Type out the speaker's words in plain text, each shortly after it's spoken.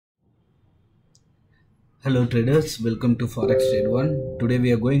Hello traders, welcome to Forex Trade 1. Today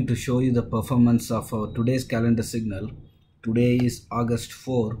we are going to show you the performance of our today's calendar signal. Today is August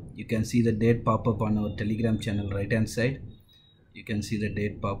 4. You can see the date pop up on our Telegram channel right hand side. You can see the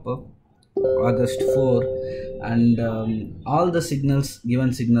date pop up August 4, and all the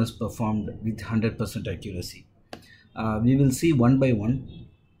given signals performed with 100% accuracy. We will see one by one,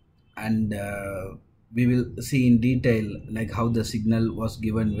 and we will see in detail like how the signal was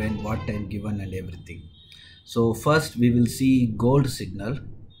given, when, what time given, and everything. So first we will see gold signal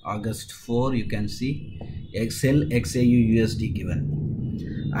August 4. You can see XAUUSD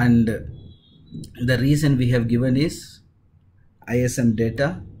given, and the reason we have given is ISM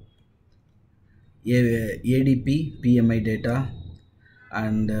data, ADP PMI data,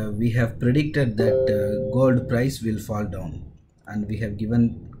 and we have predicted that gold price will fall down, and we have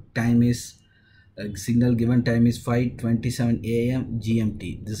given time is signal given time is 5:27 AM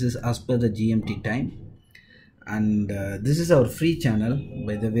GMT. This is as per the GMT time, and this is our free channel.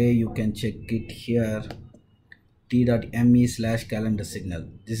 By the way, you can check it here, t.me/calendar signal.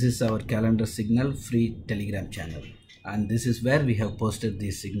 This is our calendar signal free Telegram channel, and this is where we have posted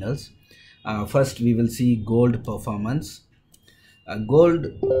these signals. First we will see gold performance. Gold,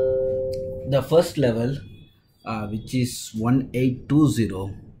 the first level which is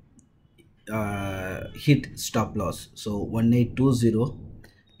 1820 hit stop loss. So 1820,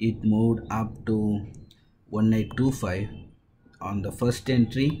 it moved up to 1825 on the first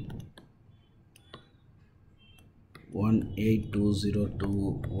entry. 1820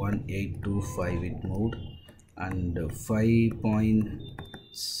 to 1825 it moved, and 5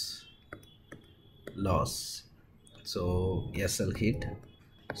 points loss. So SL hit,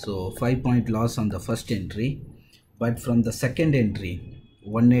 so 5-point loss on the first entry. But from the second entry,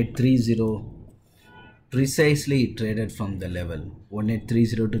 1830, precisely it traded from the level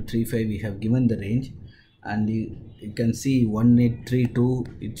 1830 to 35. We have given the range, and you can see 1832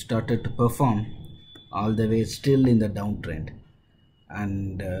 it started to perform all the way, still in the downtrend,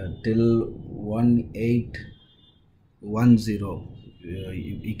 and till 1810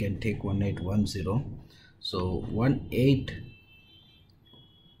 you can take 1810. So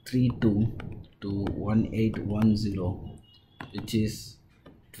 1832 to 1810, which is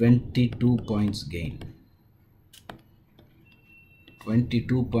 22 points gain.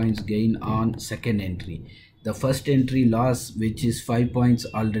 22 points gain on second entry. The first entry loss, which is 5 points,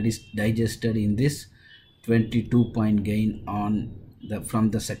 already digested in this 22-point gain on from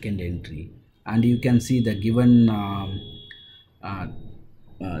the second entry. And you can see the given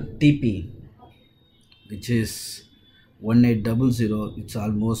TP, which is 1800. It's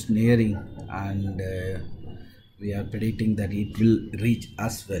almost nearing, and we are predicting that it will reach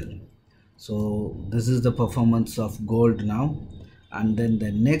as well. So this is the performance of gold now. And then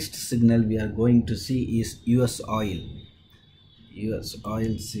the next signal we are going to see is USOIL.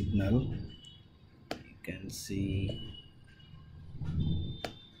 USOIL signal, you can see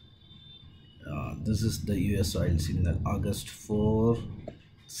this is the USOIL signal August 4.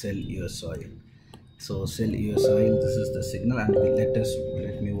 Sell USOIL. So sell USOIL, this is the signal, and let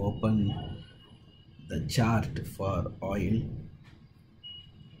me open the chart for oil.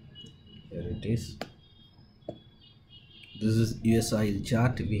 Here it is. This is USOIL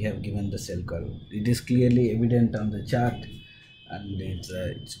chart. We have given the sell call. It is clearly evident on the chart, and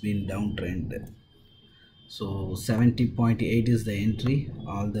it's been downtrend. So 70.8 is the entry,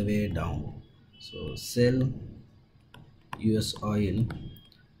 all the way down. So sell USOIL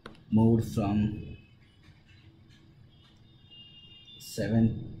moved from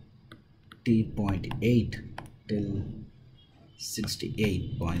 70.8 till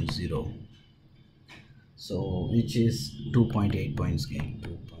 68.0. So which is 2.8 points gain.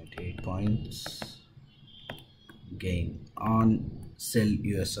 2.8 points gain on sell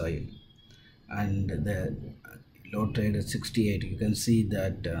USOIL, and the low trade at 68. You can see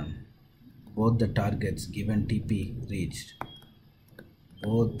that both the targets given TP reached.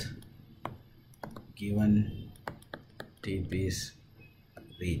 Both given TPs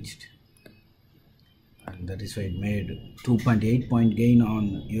reached, and that is why it made 2.8-point gain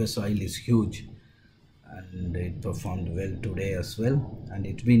on USOIL is huge, and it performed well today as well, and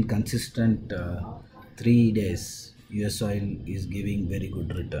it's been consistent 3 days. USOIL is giving very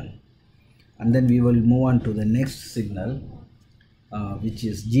good return. And then we will move on to the next signal, which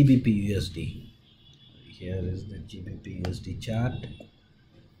is GBPUSD. Here is the GBPUSD chart.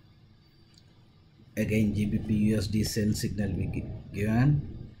 Again, GBPUSD sell signal we given,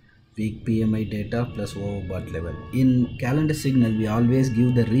 weak PMI data plus overbought level. In calendar signal, we always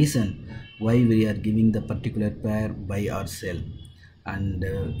give the reason why we are giving the particular pair buy or sell, and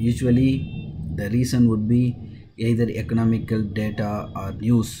usually the reason would be either economical data or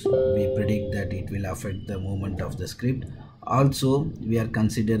news. We predict that it will affect the movement of the script. Also, we are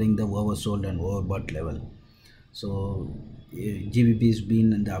considering the oversold and overbought level. So GBP has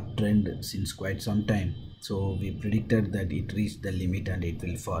been in the uptrend since quite some time, so we predicted that it reached the limit and it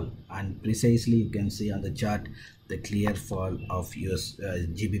will fall, and precisely you can see on the chart the clear fall of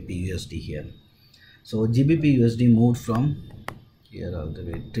GBPUSD here. So GBPUSD moved from here all the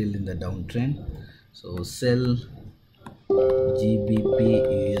way till in the downtrend. So sell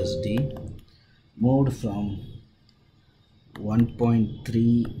GBPUSD moved from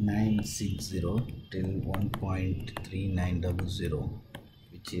 1.3960 till 1.3900,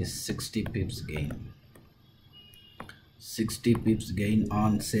 which is 60 pips gain. 60 pips gain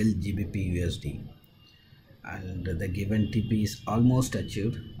on sell GBPUSD, and the given TP is almost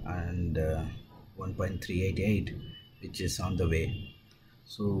achieved, and 1.388, which is on the way.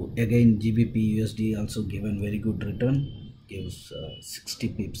 So again GBPUSD also given very good return, gives 60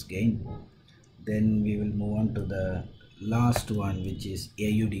 pips gain. Then we will move on to the last one, which is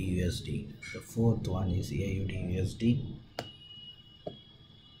AUDUSD. The fourth one is AUDUSD.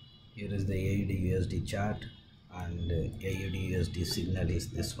 Here is the AUDUSD chart, and AUDUSD signal is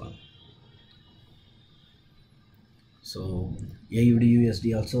this one. So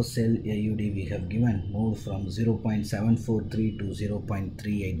AUDUSD also sell AUD we have given, moved from 0.743 to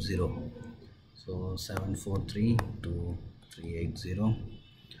 0.380. So 743 to 380.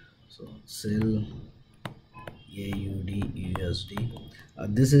 So sell AUDUSD.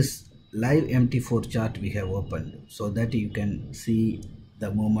 This is live MT4 chart we have opened, so that you can see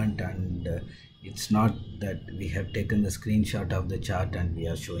the movement, and it's not that we have taken the screenshot of the chart and we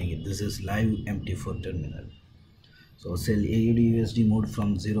are showing it. This is live MT4 terminal. So sell AUDUSD moved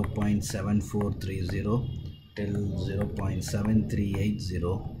from 0.7430 till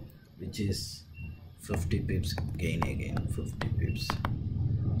 0.7380, which is 50 pips gain again, 50 pips.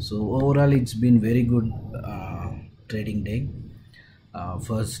 So overall it's been very good trading day.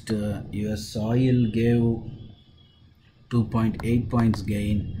 First USOIL gave 2.8 points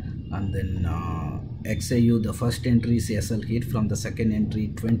gain, and then XAU, the first entry CSL hit, from the second entry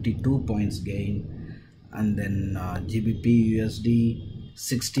 22 points gain, and then GBPUSD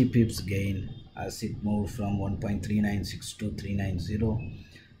 60 pips gain as it moved from 1.396 to 390.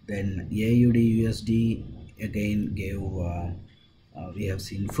 Then AUDUSD again gave we have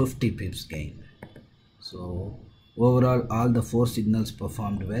seen 50 pips gain. So overall all the four signals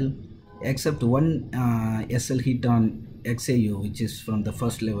performed well, except one SL hit on XAU, which is from the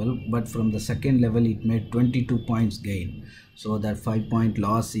first level, but from the second level it made 22 points gain, so that 5-point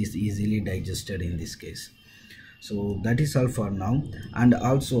loss is easily digested in this case. So that is all for now, and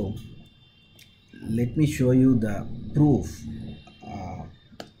also let me show you the proof,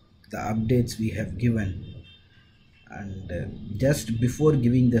 the updates we have given. And just before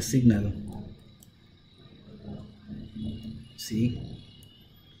giving the signal, see,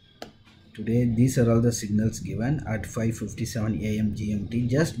 today these are all the signals given at 5:57 AM GMT.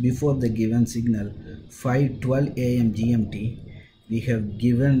 Just before the given signal, 5:12 AM GMT, we have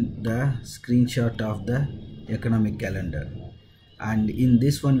given the screenshot of the economic calendar, and in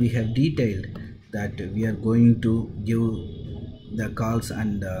this one we have detailed that we are going to give the calls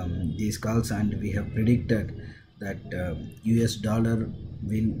and these calls, and we have predicted that US dollar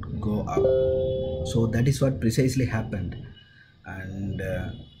will go up. So that is what precisely happened, and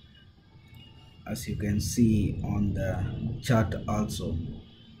as you can see on the chart also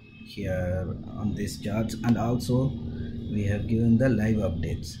here on these charts, and also we have given the live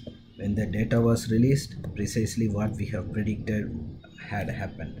updates when the data was released, precisely what we have predicted had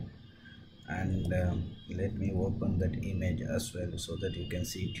happened. And let me open that image as well so that you can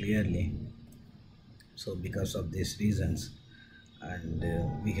see clearly. So because of these reasons, and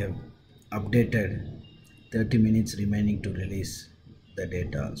we have updated 30 minutes remaining to release the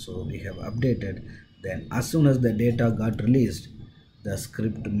data, so we have updated. Then as soon as the data got released, the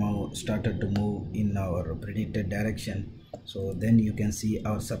script started to move in our predicted direction. So then you can see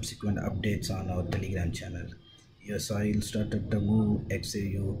our subsequent updates on our Telegram channel. USOIL started to move,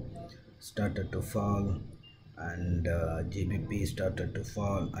 XAU started to fall, and GBP started to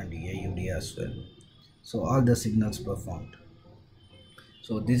fall, and AUD as well. So all the signals performed.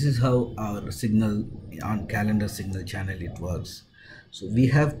 So this is how our signal on calendar signal channel it works. So we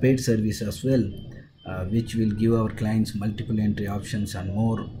have paid service as well, which will give our clients multiple entry options and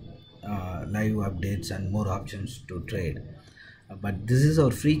more live updates and more options to trade. But this is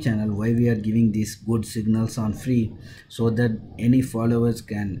our free channel. Why we are giving these good signals on free? So that any followers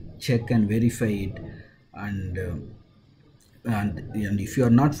can check and verify it, and And if you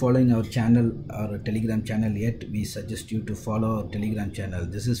are not following our channel, our telegram channel yet, we suggest you to follow our telegram channel.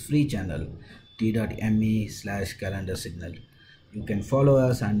 This is free channel, t.me/calendar signal. You can follow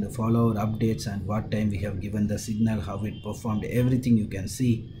us and follow our updates and what time we have given the signal, how it performed, everything you can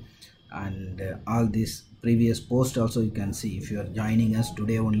see. And all this previous post also you can see. If you are joining us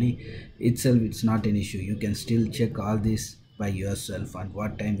today only itself, it's not an issue. You can still check all this by yourself and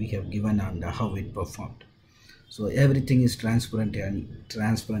what time we have given and how it performed. So everything is transparent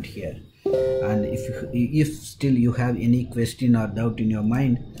here. And if still you have any question or doubt in your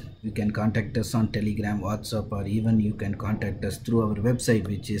mind, you can contact us on Telegram, WhatsApp, or even you can contact us through our website,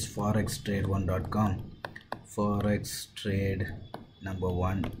 which is forextrade1.com,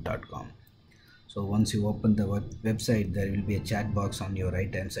 forextrade1.com. So once you open the website, there will be a chat box on your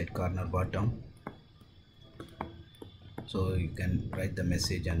right hand side corner bottom. So you can write the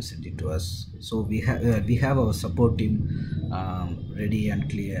message and send it to us. So we have our support team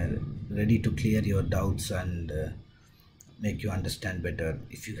ready to clear your doubts and make you understand better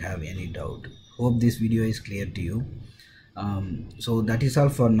if you have any doubt. Hope this video is clear to you. So that is all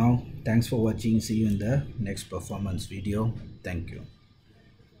for now. Thanks for watching. See you in the next performance video. Thank you.